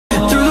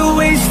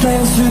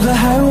through the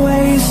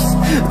highways,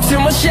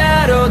 till my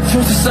shadow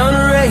turns to sun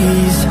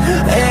rays.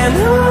 And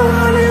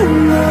on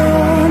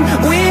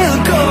we'll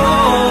go,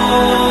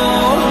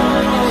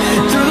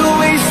 through the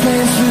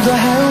wastelands, through the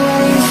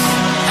highways.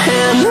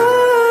 And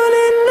on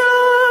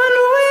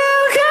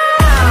we'll go.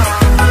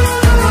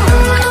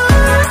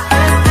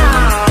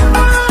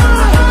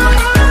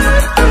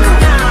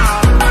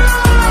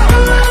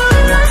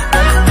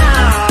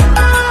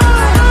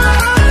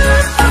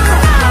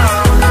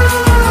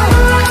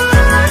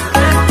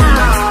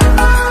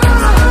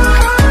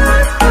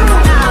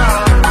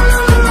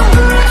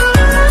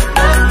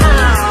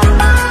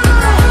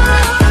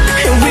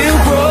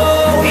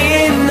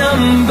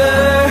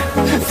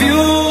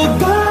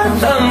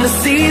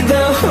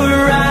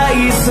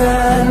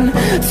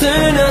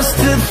 Turn us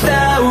to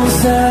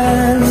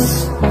thousands,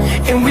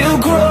 and we'll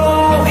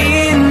grow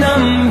in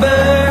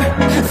number,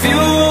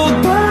 fueled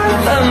by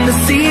them to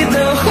see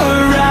the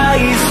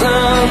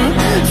horizon.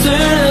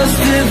 Turn us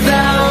to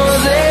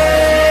thousands,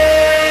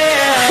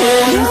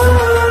 and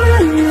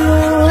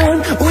on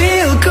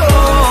we'll go,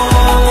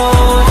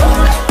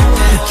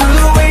 through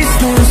the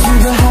wastelands,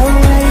 through the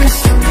highways,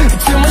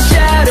 till my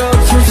shadow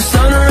turns to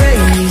sun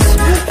rays.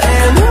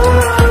 And on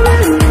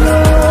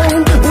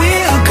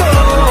we'll go,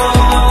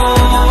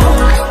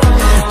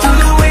 through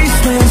the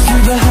wastelands,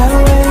 through the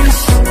highways.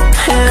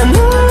 And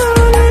on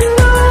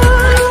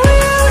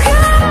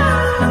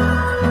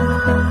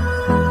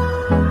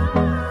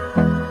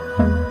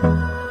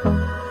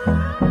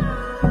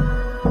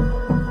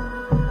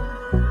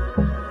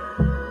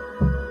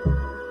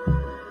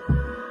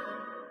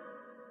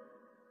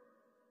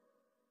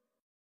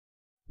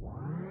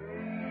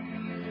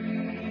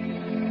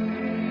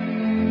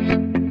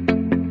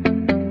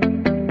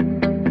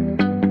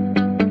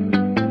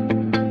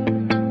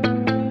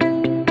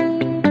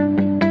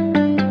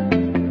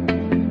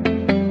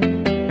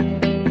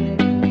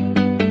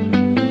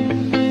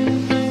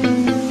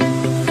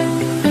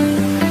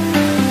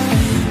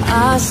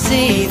I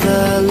see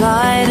the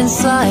light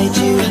inside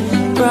you,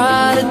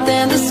 brighter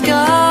than the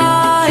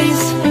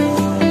skies.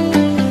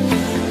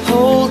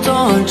 Hold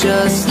on,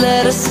 just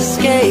let us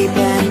escape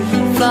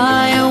and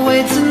fly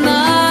away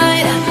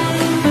tonight.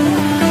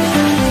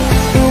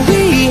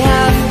 We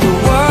have the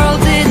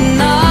world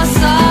in our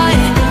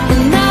sight,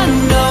 and I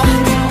know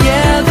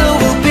together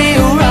we'll be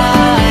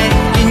alright.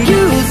 And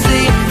you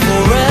see,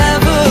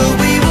 forever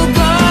we will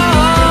go.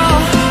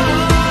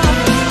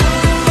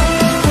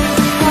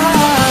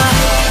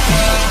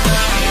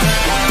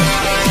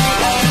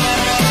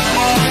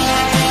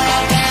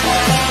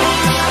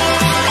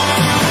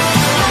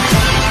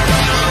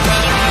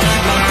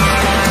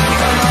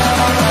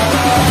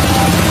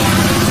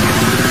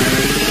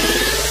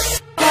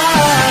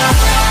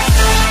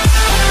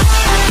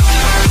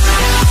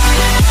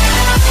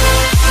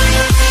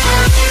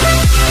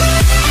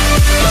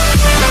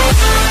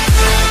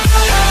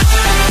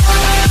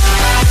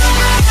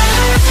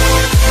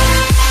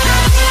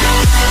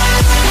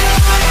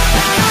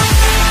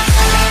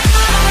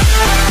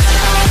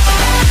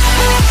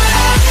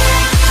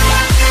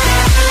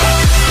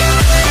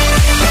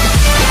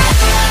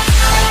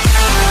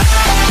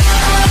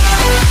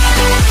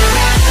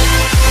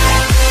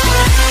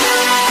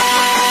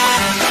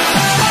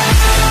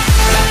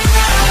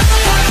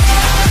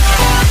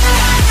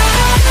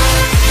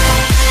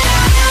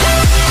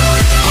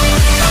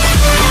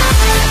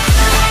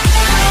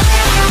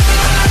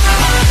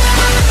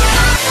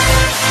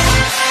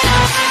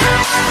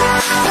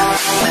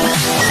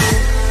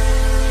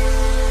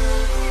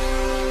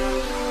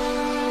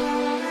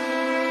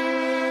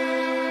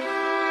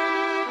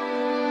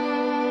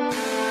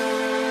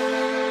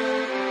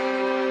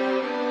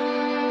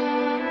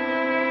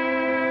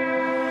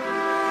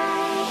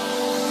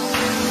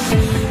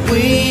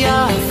 We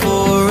are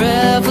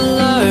forever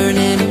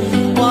learning,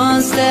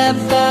 one step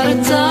at a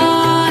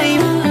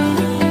time.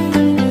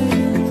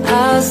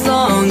 As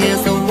long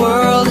as the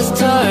world is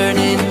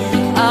turning,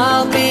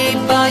 I'll be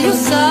by your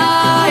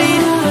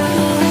side.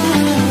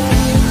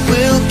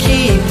 We'll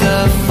keep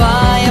the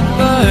fire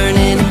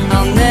burning,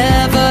 I'll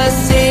never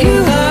see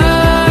you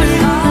hurt.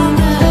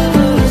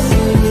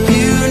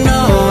 You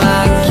know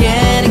I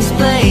can't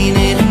explain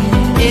it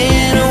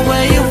in a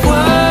way of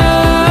words.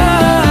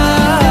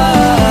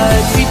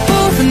 We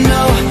both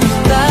know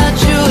that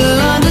you'll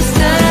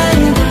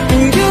understand,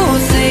 and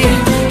you'll see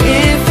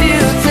if you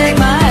take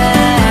my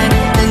hand.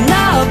 And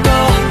I'll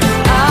go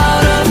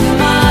out of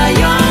my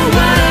own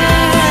way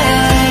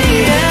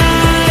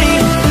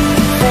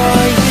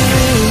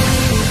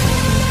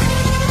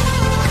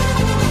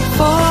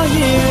for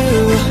you.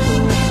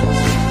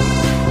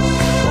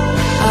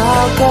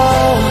 I'll go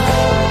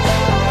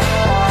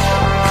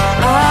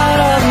out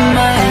of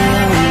my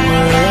own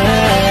way.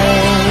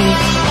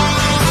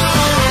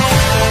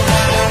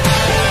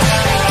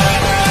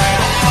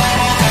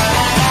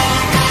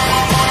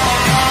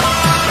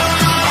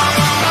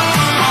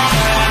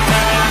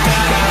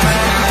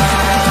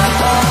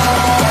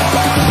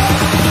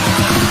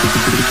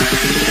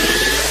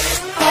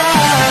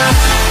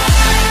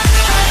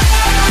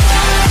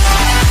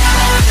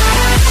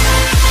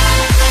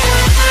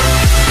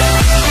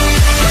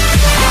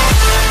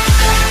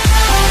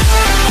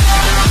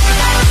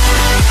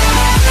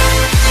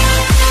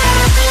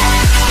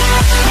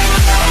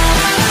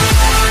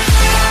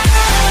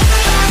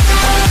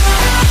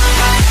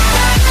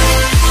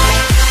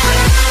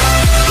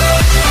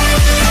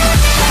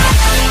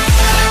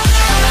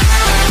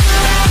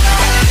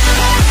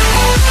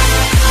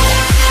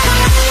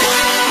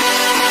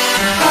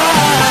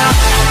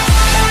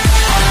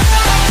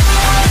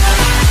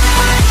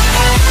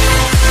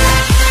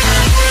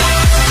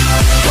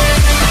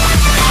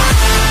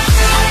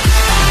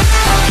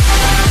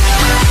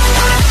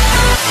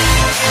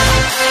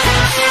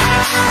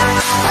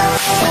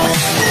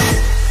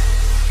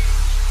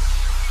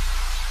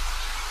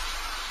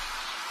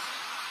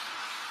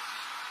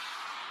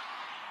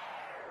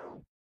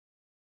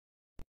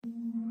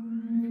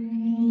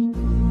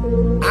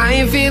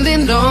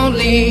 feeling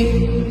lonely,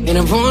 and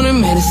I wanna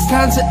admit it's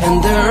time to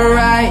end the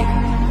ride.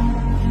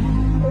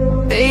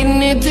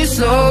 Fading it too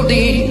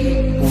slowly,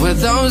 were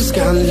those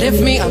gonna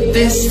lift me up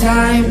this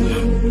time?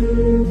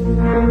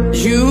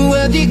 You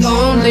were the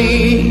only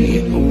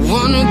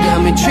one who got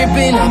me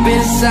tripping up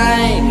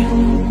inside.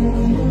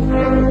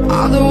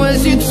 All the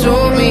words you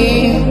told me,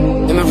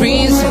 am I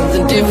reading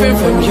something different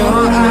from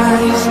your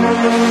eyes?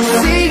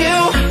 See you,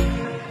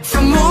 for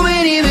a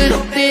moment even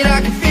hope that I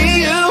can feel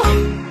you.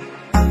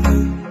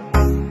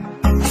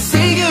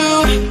 See you,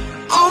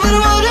 all that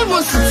I wanted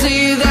was to tell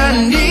you that I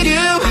need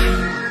you.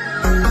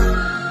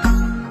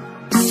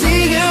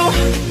 See you,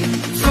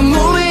 for a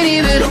moment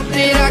even hope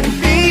that I can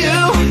feel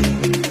you.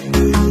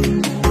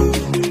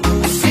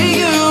 See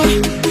you,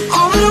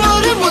 all that I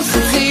wanted was to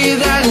tell you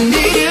that I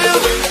need you.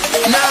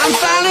 Now I'm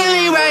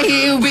finally right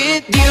here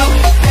with you.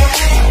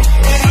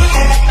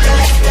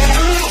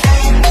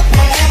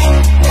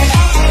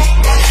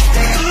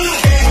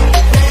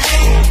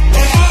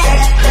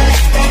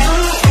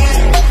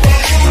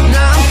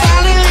 Now I'm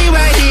finally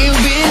right here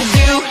with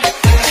you.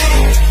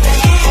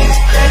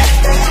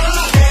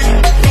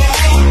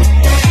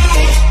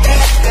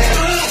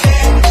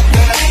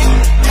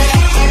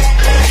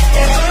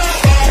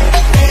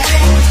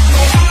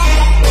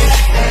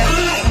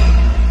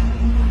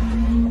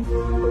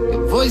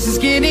 Your voice is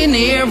getting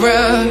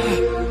nearer,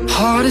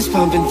 heart is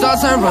pumping,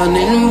 thoughts are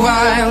running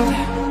wild.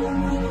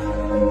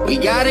 We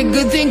got a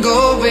good thing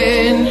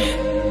going,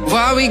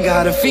 why we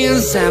gotta feel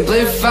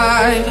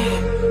amplified.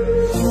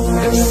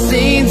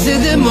 Stay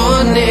till the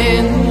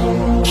morning,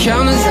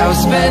 countless hours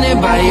spending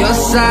by your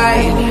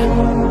side.